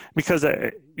 Yeah, because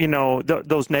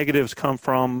those negatives come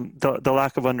from the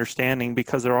lack of understanding,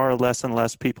 because there are less and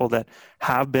less people that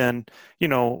have been,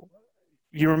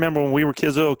 you remember when we were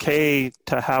kids, it was okay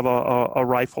to have a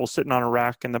rifle sitting on a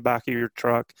rack in the back of your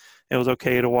truck. It was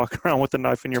okay to walk around with a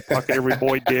knife in your pocket. Every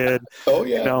boy did. Oh,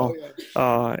 yeah.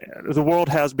 The world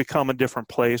has become a different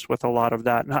place with a lot of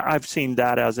that. And I've seen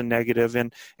that as a negative,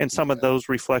 and some of those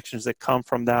reflections that come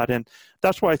from that. And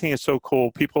that's why I think it's so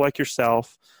cool. People like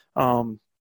yourself,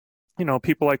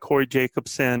 people like Corey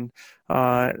Jacobson,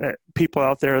 people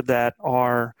out there that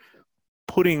are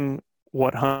putting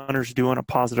what hunters do in a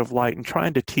positive light and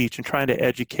trying to teach and trying to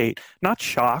educate, not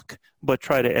shock, but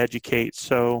try to educate.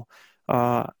 So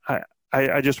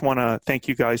I just want to thank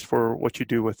you guys for what you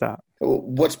do with that.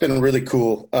 What's been really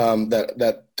cool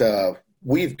that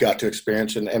we've got to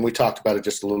experience, and we talked about it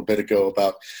just a little bit ago,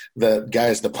 about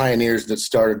the pioneers that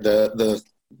started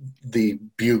the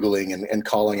bugling and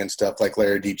calling and stuff, like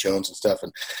Larry D. Jones and stuff.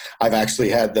 And I've actually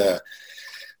had the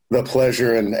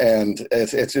pleasure, and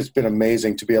it's just been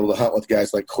amazing to be able to hunt with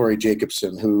guys like Corey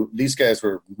Jacobson, who these guys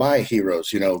were my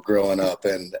heroes, growing up,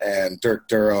 and Dirk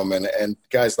Durham and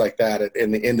guys like that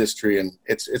in the industry. And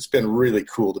it's been really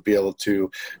cool to be able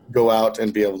to go out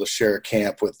and be able to share a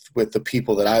camp with the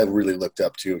people that I really looked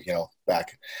up to,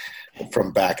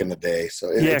 back in the day.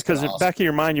 So yeah, because awesome. Back in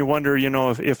your mind, you wonder,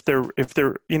 if they're,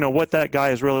 what that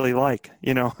guy is really like,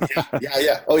 Yeah.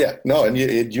 Oh yeah. No. And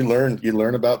you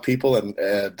learn about people, and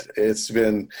it's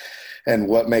been, and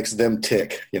what makes them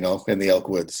tick, in the elk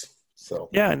woods. So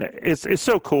yeah. And it's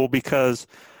so cool, because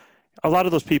a lot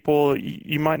of those people,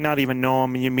 you might not even know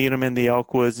them, and you meet them in the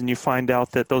elk woods, and you find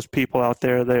out that those people out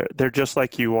there, they're just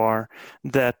like you are,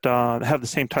 that have the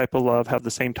same type of love, have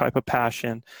the same type of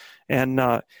passion. And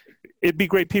it'd be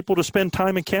great people to spend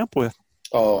time in camp with.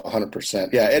 Oh,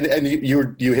 100%. Yeah. And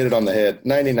you hit it on the head.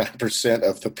 99%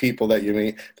 of the people that you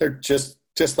meet, they're just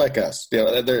just like us. You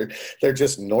know, they're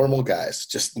just normal guys,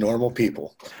 just normal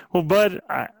people. Well, Bud,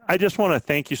 I just want to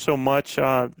thank you so much.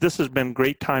 This has been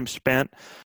great time spent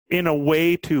in a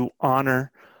way to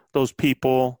honor those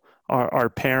people, our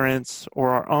parents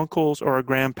or our uncles or our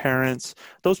grandparents,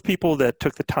 those people that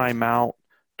took the time out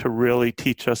to really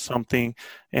teach us something.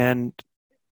 And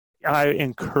I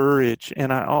encourage,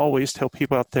 and I always tell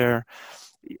people out there,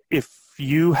 if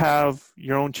you have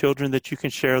your own children that you can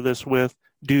share this with,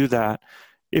 do that.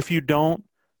 If you don't,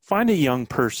 find a young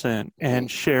person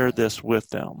and share this with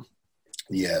them.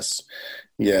 Yes.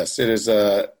 Yes, it is.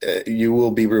 You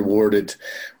will be rewarded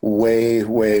way,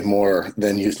 way more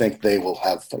than you think they will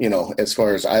have. You know, as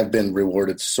far as I've been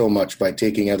rewarded so much by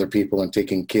taking other people and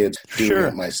taking kids, doing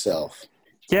it myself.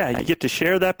 Yeah, you get to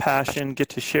share that passion, get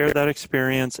to share that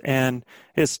experience, and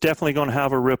it's definitely going to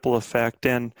have a ripple effect.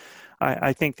 And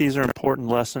I think these are important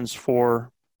lessons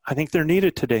I think they're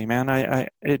needed today, man.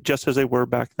 Just as they were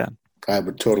back then. I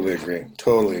would totally agree.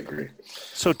 Totally agree.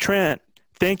 So, Trent,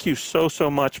 thank you so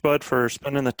much, Bud, for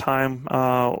spending the time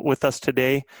with us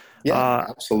today. Yeah,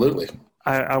 absolutely.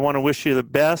 I want to wish you the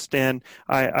best, and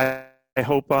I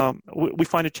hope we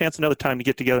find a chance another time to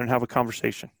get together and have a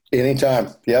conversation. Anytime.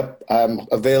 Yep, I'm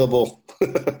available.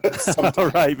 All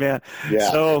right, man. Yeah.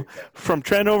 So from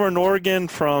Trent over in Oregon,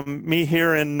 from me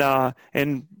here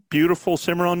in beautiful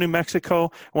Cimarron, New Mexico,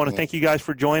 I want to thank you guys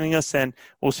for joining us, and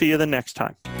we'll see you the next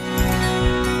time.